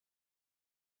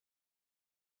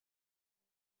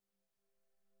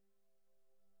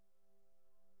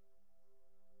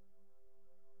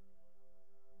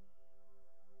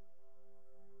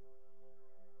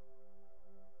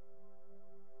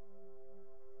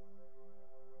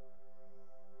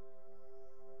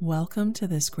Welcome to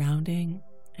this grounding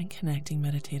and connecting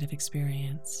meditative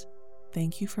experience.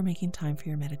 Thank you for making time for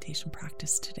your meditation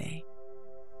practice today.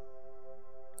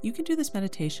 You can do this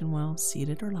meditation while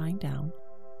seated or lying down,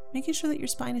 making sure that your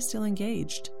spine is still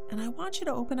engaged. And I want you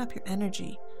to open up your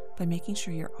energy by making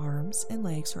sure your arms and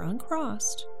legs are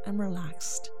uncrossed and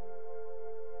relaxed.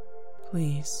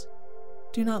 Please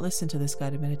do not listen to this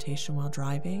guided meditation while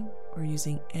driving or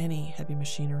using any heavy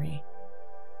machinery.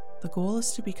 The goal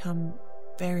is to become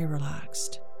very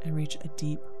relaxed and reach a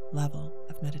deep level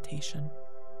of meditation.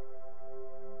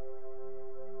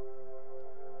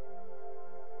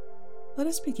 Let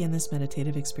us begin this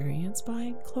meditative experience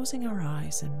by closing our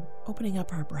eyes and opening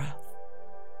up our breath.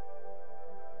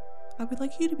 I would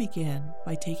like you to begin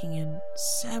by taking in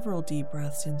several deep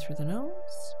breaths in through the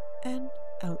nose and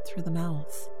out through the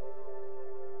mouth.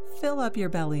 Fill up your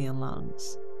belly and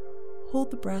lungs.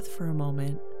 Hold the breath for a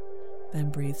moment,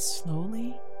 then breathe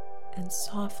slowly and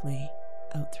softly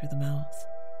out through the mouth.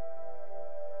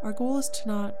 Our goal is to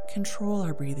not control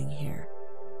our breathing here,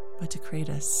 but to create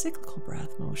a cyclical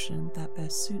breath motion that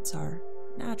best suits our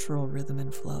natural rhythm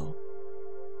and flow.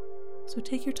 So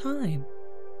take your time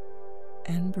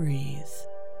and breathe.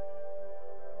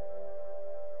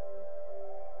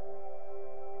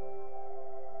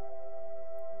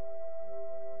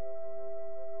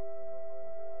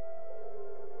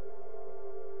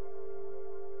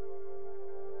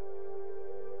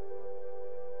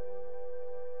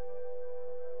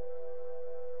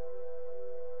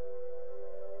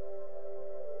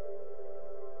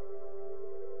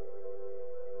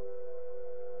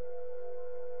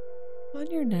 On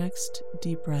your next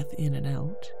deep breath in and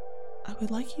out, I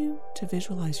would like you to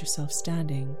visualize yourself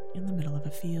standing in the middle of a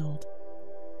field.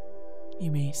 You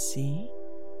may see,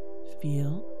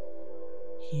 feel,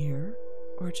 hear,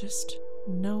 or just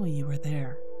know you are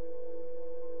there.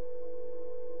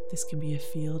 This can be a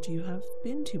field you have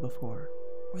been to before,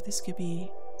 or this could be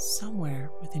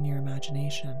somewhere within your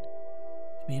imagination.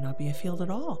 It may not be a field at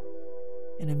all,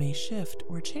 and it may shift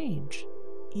or change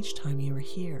each time you are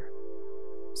here.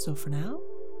 So for now,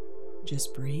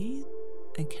 just breathe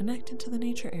and connect into the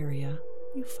nature area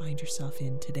you find yourself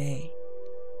in today.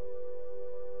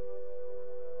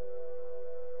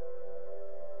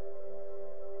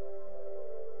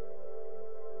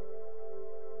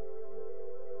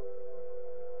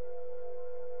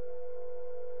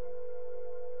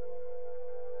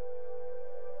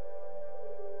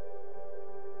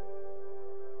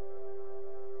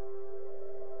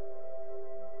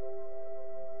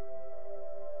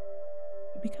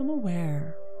 Become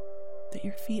aware that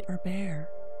your feet are bare,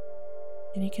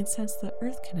 and you can sense the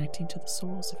earth connecting to the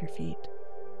soles of your feet.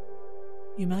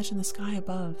 You imagine the sky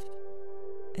above,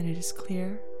 and it is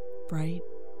clear, bright,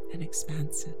 and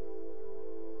expansive.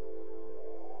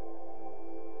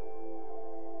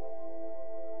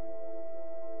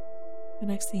 The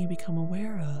next thing you become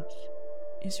aware of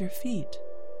is your feet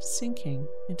sinking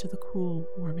into the cool,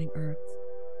 warming earth.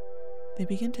 They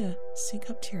begin to sink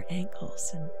up to your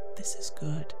ankles, and this is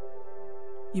good.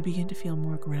 You begin to feel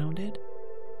more grounded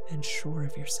and sure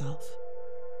of yourself.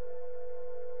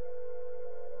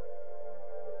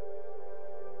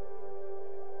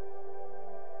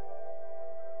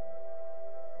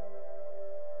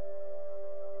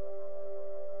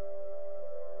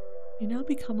 You now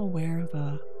become aware of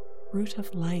a root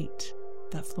of light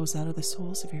that flows out of the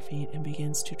soles of your feet and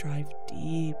begins to drive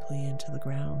deeply into the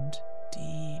ground.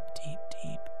 Deep, deep,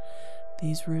 deep.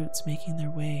 These roots making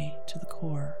their way to the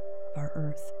core of our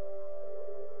earth.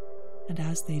 And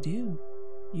as they do,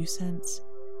 you sense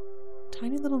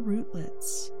tiny little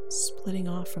rootlets splitting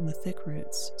off from the thick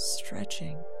roots,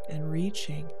 stretching and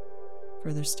reaching,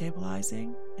 further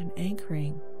stabilizing and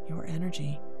anchoring your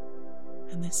energy.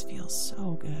 And this feels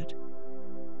so good.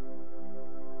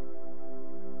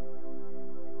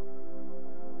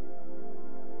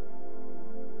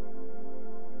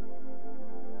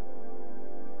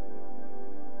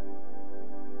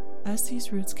 As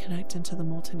these roots connect into the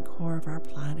molten core of our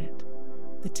planet,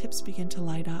 the tips begin to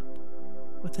light up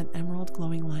with an emerald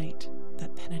glowing light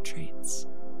that penetrates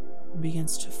and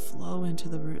begins to flow into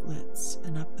the rootlets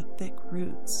and up the thick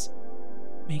roots,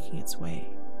 making its way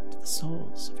to the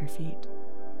soles of your feet.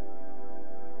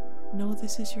 Know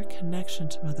this is your connection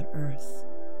to Mother Earth,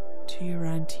 to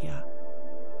Urantia,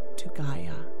 to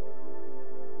Gaia.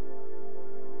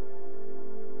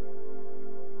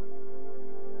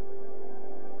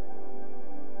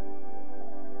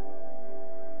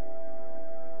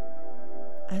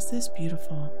 As this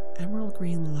beautiful emerald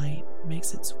green light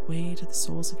makes its way to the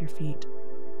soles of your feet,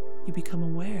 you become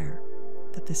aware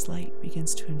that this light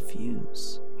begins to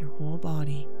infuse your whole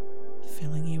body,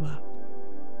 filling you up.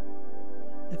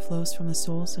 It flows from the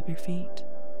soles of your feet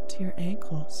to your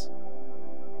ankles,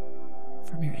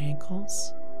 from your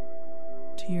ankles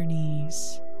to your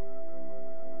knees,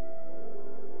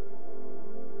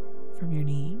 from your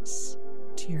knees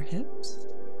to your hips,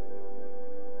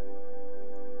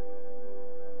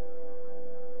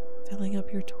 filling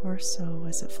up your torso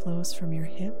as it flows from your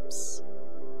hips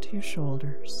to your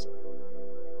shoulders,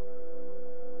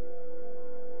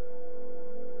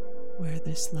 where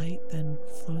this light then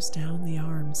flows down the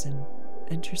arms and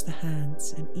enters the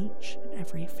hands and each and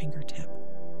every fingertip.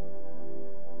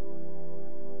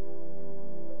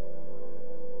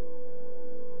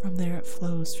 From there it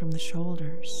flows from the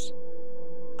shoulders,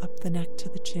 up the neck to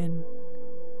the chin,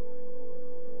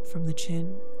 from the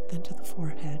chin then to the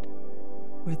forehead,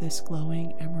 where this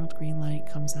glowing emerald green light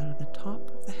comes out of the top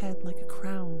of the head like a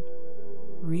crown,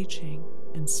 reaching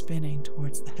and spinning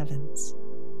towards the heavens.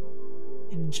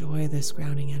 Enjoy this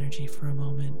grounding energy for a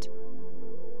moment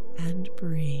and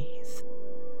breathe.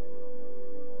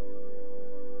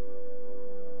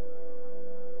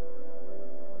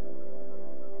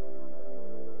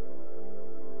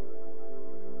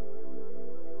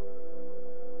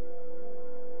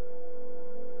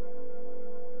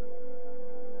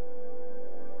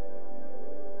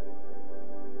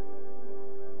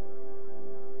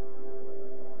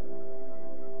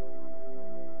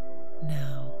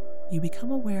 You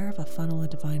become aware of a funnel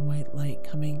of divine white light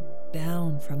coming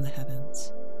down from the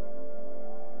heavens.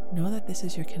 Know that this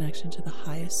is your connection to the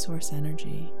highest source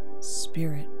energy,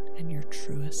 spirit, and your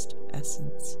truest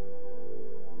essence.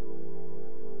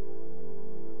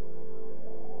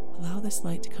 Allow this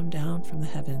light to come down from the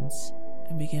heavens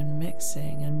and begin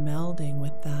mixing and melding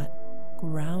with that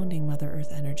grounding Mother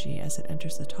Earth energy as it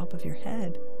enters the top of your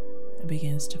head and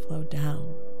begins to flow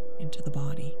down into the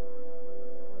body.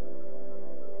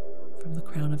 From the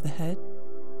crown of the head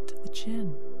to the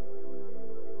chin,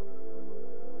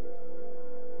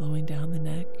 flowing down the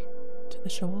neck to the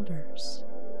shoulders,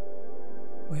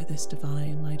 where this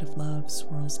divine light of love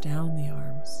swirls down the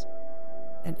arms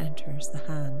and enters the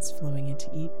hands, flowing into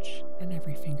each and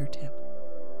every fingertip.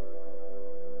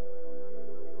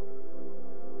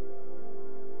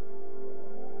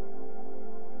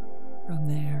 From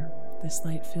there, this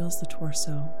light fills the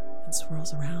torso and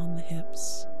swirls around the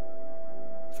hips,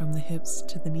 from the hips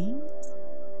to the knees,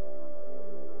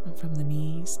 and from the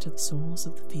knees to the soles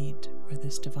of the feet, where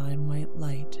this divine white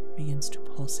light begins to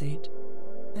pulsate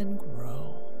and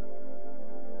grow.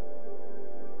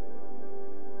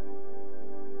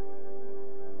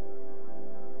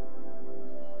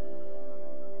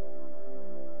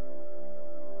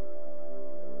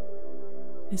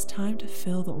 It is time to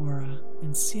fill the aura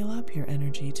and seal up your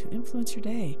energy to influence your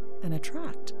day and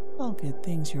attract all good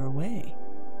things your way.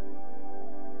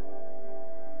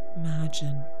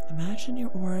 Imagine your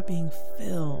aura being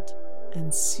filled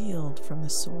and sealed from the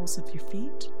soles of your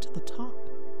feet to the top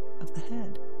of the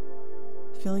head,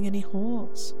 filling any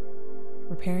holes,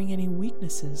 repairing any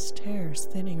weaknesses, tears,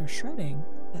 thinning, or shredding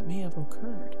that may have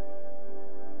occurred.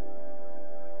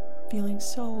 Feeling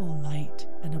so light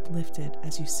and uplifted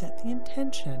as you set the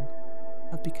intention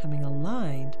of becoming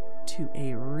aligned to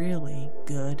a really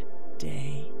good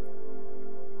day.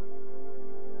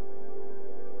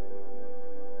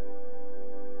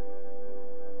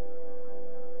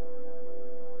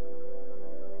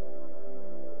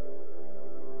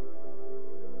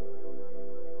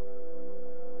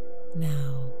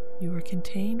 Now, you are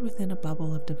contained within a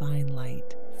bubble of divine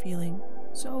light, feeling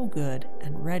so good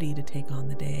and ready to take on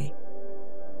the day.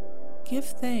 Give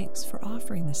thanks for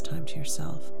offering this time to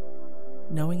yourself,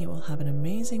 knowing it will have an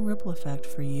amazing ripple effect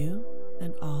for you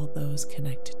and all those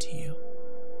connected to you.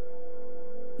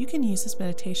 You can use this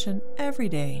meditation every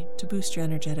day to boost your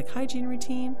energetic hygiene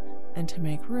routine and to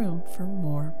make room for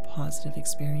more positive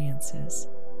experiences.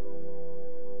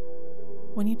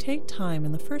 When you take time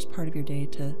in the first part of your day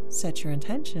to set your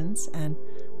intentions and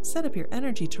set up your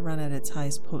energy to run at its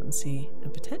highest potency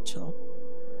and potential,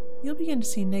 you'll begin to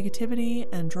see negativity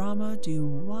and drama do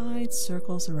wide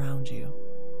circles around you.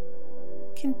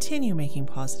 Continue making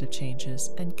positive changes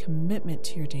and commitment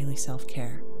to your daily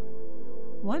self-care.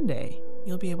 One day,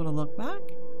 you'll be able to look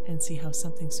back and see how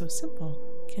something so simple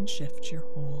can shift your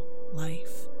whole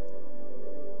life.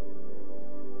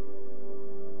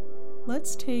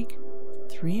 Let's take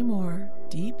 3 more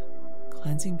deep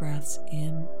cleansing breaths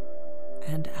in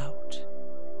and out.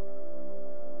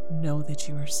 Know that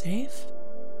you are safe.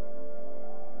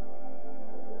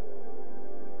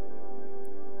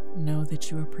 Know that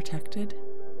you are protected.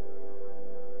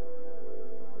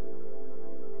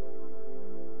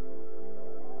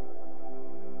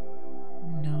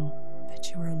 Know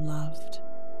that you are loved.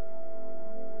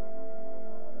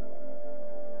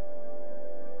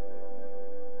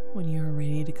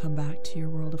 come back to your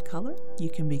world of color, you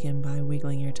can begin by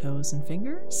wiggling your toes and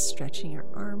fingers, stretching your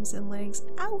arms and legs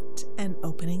out, and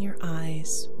opening your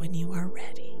eyes when you are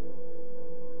ready.